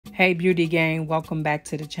Hey beauty gang, welcome back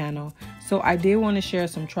to the channel. So I did want to share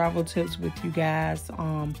some travel tips with you guys.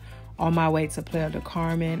 On my way to Playa del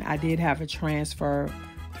Carmen, I did have a transfer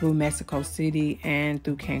through Mexico City and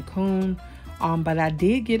through Cancun. But I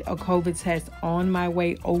did get a COVID test on my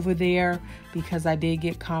way over there because I did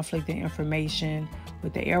get conflicting information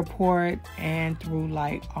with the airport and through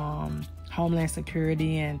like Homeland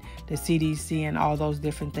Security and the CDC and all those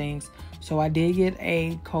different things. So I did get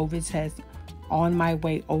a COVID test on my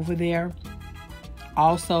way over there.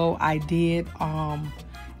 Also, I did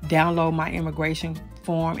download my immigration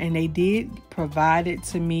form, and they did provide it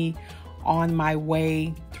to me on my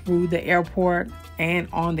way through the airport and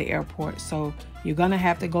on the airport. So you're gonna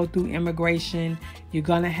have to go through immigration. You're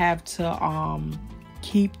gonna have to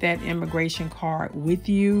keep that immigration card with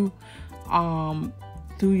you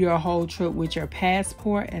through your whole trip with your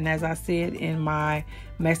passport. And as I said in my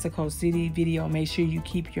Mexico City video, make sure you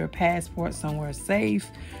keep your passport somewhere safe.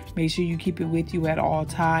 Make sure you keep it with you at all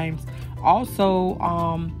times. Also,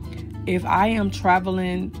 if I am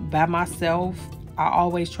traveling by myself, I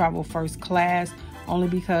always travel first class only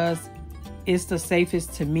because it's the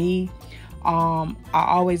safest to me. I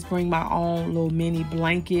always bring my own little mini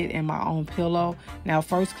blanket and my own pillow. Now,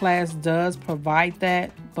 first class does provide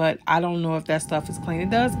that, but I don't know if that stuff is clean. It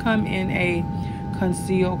does come in a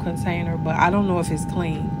concealed container, but I don't know if it's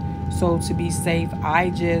clean. So to be safe, I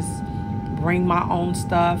just bring my own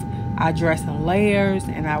stuff. I dress in layers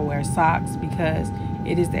and I wear socks because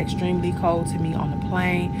it is extremely cold to me on the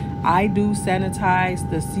plane. I do sanitize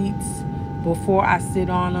the seats before I sit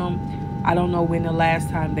on them. I don't know when the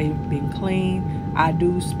last time they've been clean. I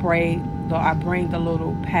do spray, though I bring the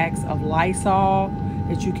little packs of Lysol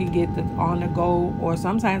that you can get on the go, or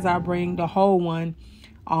sometimes I bring the whole one.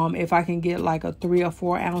 If I can get like a 3 or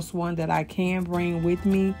 4 ounce one that I can bring with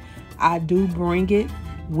me, I do bring it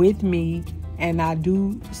with me, and I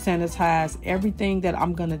do sanitize everything that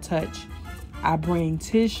I'm gonna touch. I bring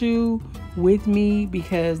tissue with me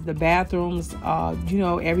because the bathrooms,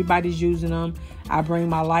 everybody's using them. I bring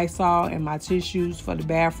my Lysol and my tissues for the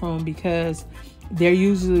bathroom because they're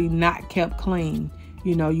usually not kept clean.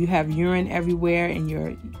 You know, you have urine everywhere and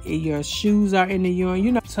your shoes are in the urine.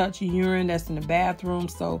 You know, touch urine that's in the bathroom.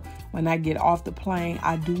 So when I get off the plane,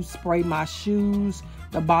 I do spray my shoes,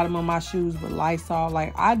 the bottom of my shoes with Lysol.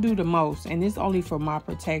 Like, I do the most, and it's only for my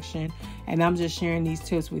protection. And I'm just sharing these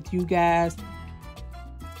tips with you guys.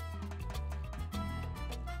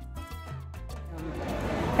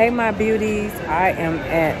 Hey my beauties, I am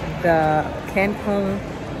at the Cancun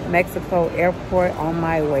Mexico Airport on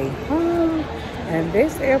my way home, and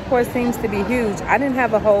this airport seems to be huge. I didn't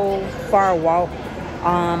have a whole far walk.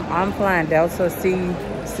 I'm flying Delta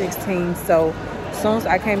C-16, so as soon as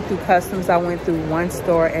I came through customs, I went through one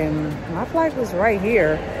store and my flight was right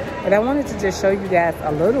here. But I wanted to just show you guys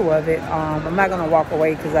a little of it. I'm not gonna walk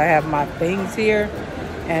away because I have my things here,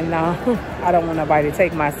 and I don't want nobody to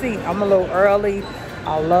take my seat. I'm a little early.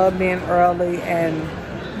 I love being early. And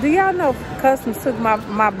do y'all know customs took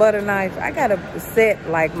my butter knife? I gotta set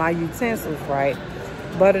like my utensils right.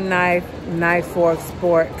 Butter knife, knife, fork,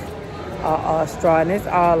 spork, straw, and it's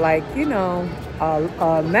all like, you know,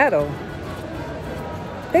 metal.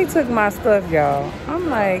 They took my stuff, y'all. I'm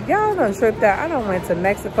like, y'all done tripped out. I done went to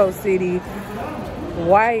Mexico City.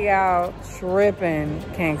 Why y'all tripping,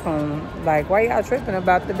 Cancun? Like, why y'all tripping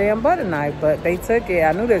about the damn butter knife? But they took it.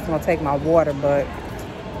 I knew they was gonna take my water, but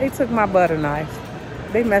they took my butter knife.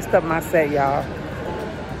 They messed up my set, y'all.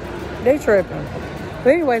 They tripping.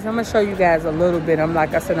 But anyways, I'm gonna show you guys a little bit.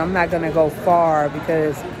 Like I said, I'm not gonna go far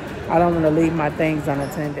because I don't want to leave my things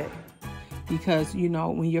unattended. Because, you know,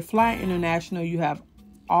 when you're flying international, you have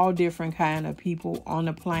all different kind of people on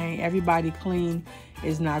the plane. Everybody clean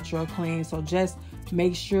is not your clean. So just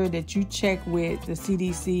make sure that you check with the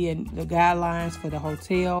CDC and the guidelines for the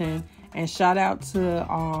hotel. And shout out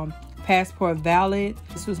to Passport Valid.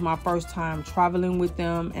 This was my first time traveling with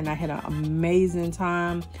them, and I had an amazing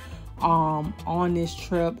time on this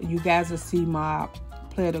trip. You guys will see my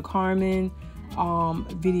Playa del Carmen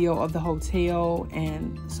video of the hotel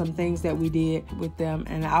and some things that we did with them,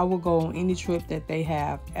 and I will go on any trip that they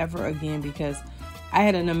have ever again because I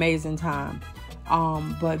had an amazing time.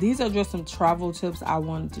 But these are just some travel tips I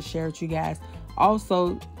wanted to share with you guys.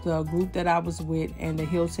 Also, the group that I was with and the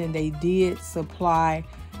Hilton, they did supply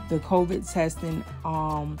the COVID testing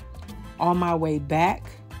on my way back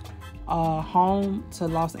home to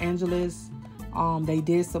Los Angeles. They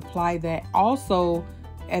did supply that. Also,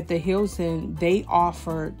 at the Hilton, they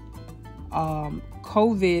offered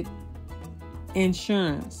COVID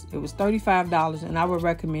insurance. It was $35, and I would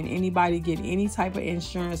recommend anybody get any type of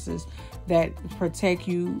insurances that protect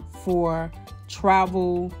you for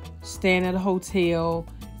travel staying at a hotel.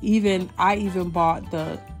 I even bought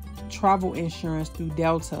the travel insurance through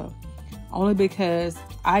Delta, only because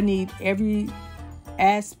I need every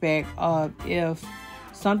aspect of, if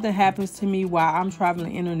something happens to me while I'm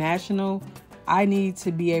traveling international, I need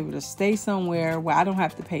to be able to stay somewhere where I don't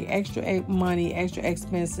have to pay extra money, extra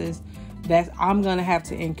expenses that I'm going to have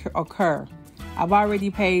to incur. I've already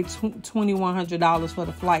paid $2,100 for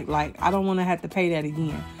the flight. Like, I don't want to have to pay that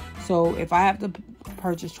again. So if I have to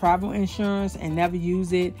purchase travel insurance and never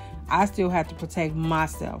use it, I still have to protect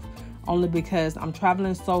myself, only because I'm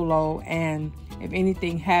traveling solo, and if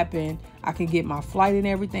anything happened, I can get my flight and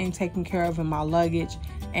everything taken care of, and my luggage,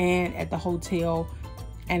 and at the hotel.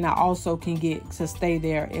 And I also can get to stay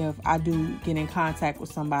there if I do get in contact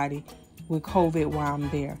with somebody with COVID while I'm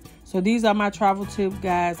there. So these are my travel tips,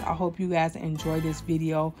 guys. I hope you guys enjoy this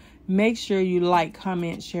video. Make sure you like,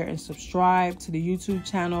 comment, share, and subscribe to the YouTube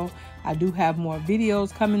channel. I do have more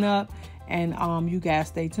videos coming up, and you guys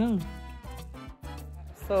stay tuned.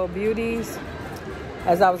 So beauties,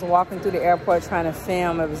 as I was walking through the airport trying to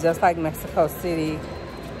film, it was just like Mexico City.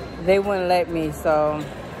 They wouldn't let me, so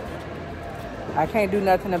I can't do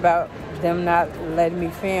nothing about them not letting me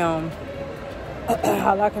film.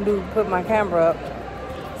 All I can do is put my camera up,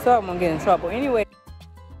 so I'm gonna get in trouble anyway.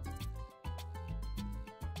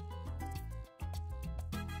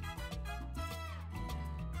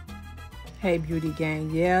 Hey beauty gang,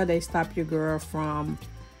 yeah, they stopped your girl from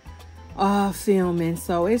filming,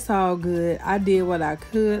 so it's all good. I did what I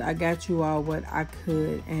could. I got you all what I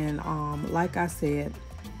could, and like I said,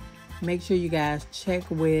 make sure you guys check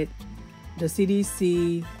with the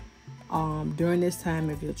CDC during this time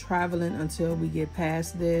if you're traveling, until we get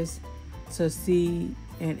past this, to see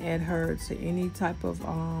and adhere to any type of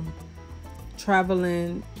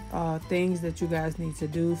traveling things that you guys need to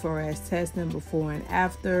do for as testing before and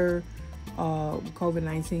after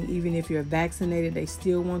COVID-19. Even if you're vaccinated, they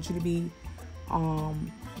still want you to be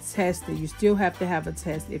tested. You still have to have a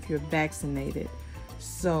test if you're vaccinated.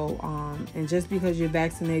 So and just because you're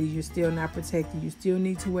vaccinated, you're still not protected. You still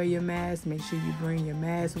need to wear your mask. Make sure you bring your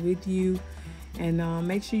mask with you, and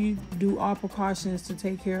make sure you do all precautions to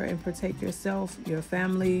take care and protect yourself, your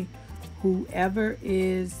family, whoever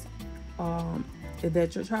is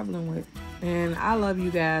that you're traveling with. And I love you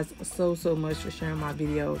guys so much for sharing my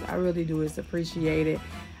videos. I really do. It's appreciated.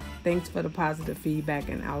 Thanks for the positive feedback,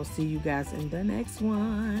 and I'll see you guys in the next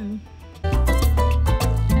one.